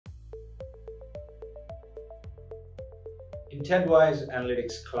Intentwise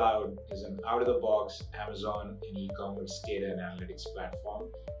Analytics Cloud is an out-of-the-box Amazon and e-commerce data and analytics platform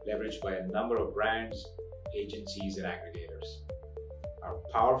leveraged by a number of brands, agencies, and aggregators. Our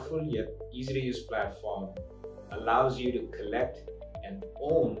powerful yet easy-to-use platform allows you to collect and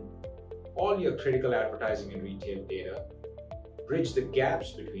own all your critical advertising and retail data, bridge the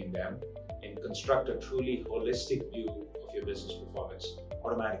gaps between them, and construct a truly holistic view of your business performance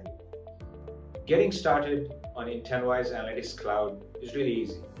automatically. Getting started on Intentwise Analytics Cloud is really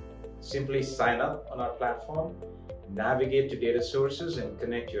easy. Simply sign up on our platform, navigate to data sources, and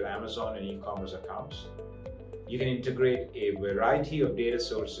connect your Amazon and e-commerce accounts. You can integrate a variety of data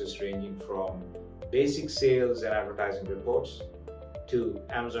sources ranging from basic sales and advertising reports to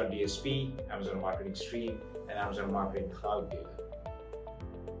Amazon DSP, Amazon Marketing Stream, and Amazon Marketing Cloud data.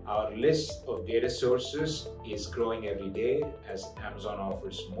 Our list of data sources is growing every day as Amazon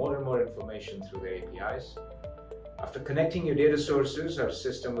offers more and more information through their APIs. After connecting your data sources, our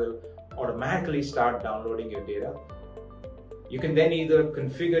system will automatically start downloading your data. You can then either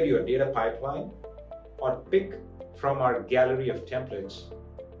configure your data pipeline or pick from our gallery of templates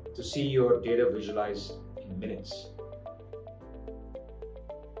to see your data visualized in minutes.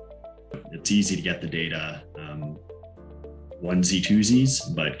 It's easy to get the data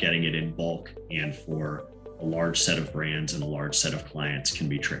onesie-twosies, but getting it in bulk and for a large set of brands and a large set of clients can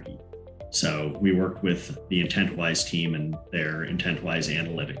be tricky. So we worked with the Intentwise team and their Intentwise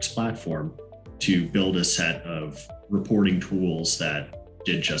Analytics platform to build a set of reporting tools that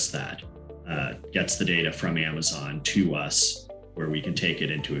did just that. Gets the data from Amazon to us, where we can take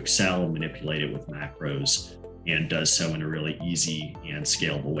it into Excel, manipulate it with macros, and does so in a really easy and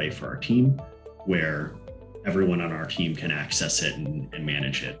scalable way for our team, where everyone on our team can access it and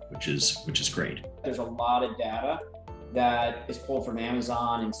manage it, which is great. There's a lot of data that is pulled from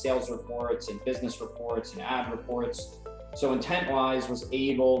Amazon and sales reports and business reports and ad reports. So Intentwise was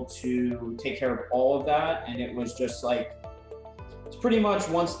able to take care of all of that, and it was just like, it's pretty much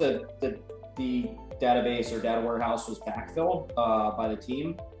once the database or data warehouse was backfilled by the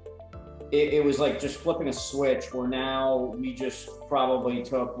team, it was like just flipping a switch, where now we just probably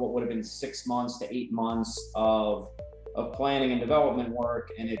took what would have been 6 months to 8 months of planning and development work,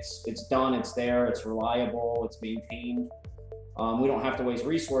 and it's done, it's there, it's reliable, it's maintained. We don't have to waste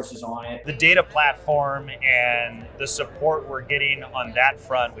resources on it. The data platform and the support we're getting on that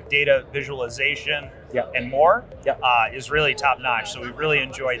front with data visualization and more is really top notch. So we've really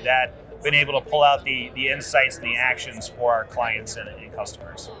enjoyed that. Been able to pull out the insights and the actions for our clients and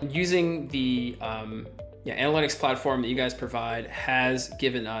customers. Using the analytics platform that you guys provide has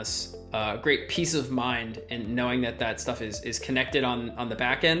given us a great peace of mind in knowing that that stuff is connected on the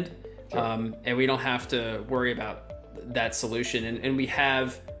back end, and we don't have to worry about that solution. And we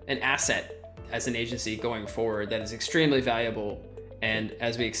have an asset as an agency going forward that is extremely valuable. And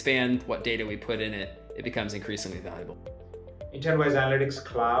as we expand what data we put in it, it becomes increasingly valuable. Intentwise Analytics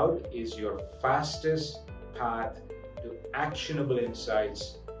Cloud is your fastest path to actionable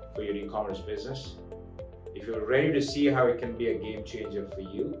insights for your e-commerce business. If you're ready to see how it can be a game changer for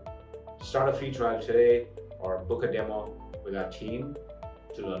you, start a free trial today or book a demo with our team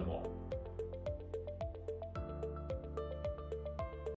to learn more.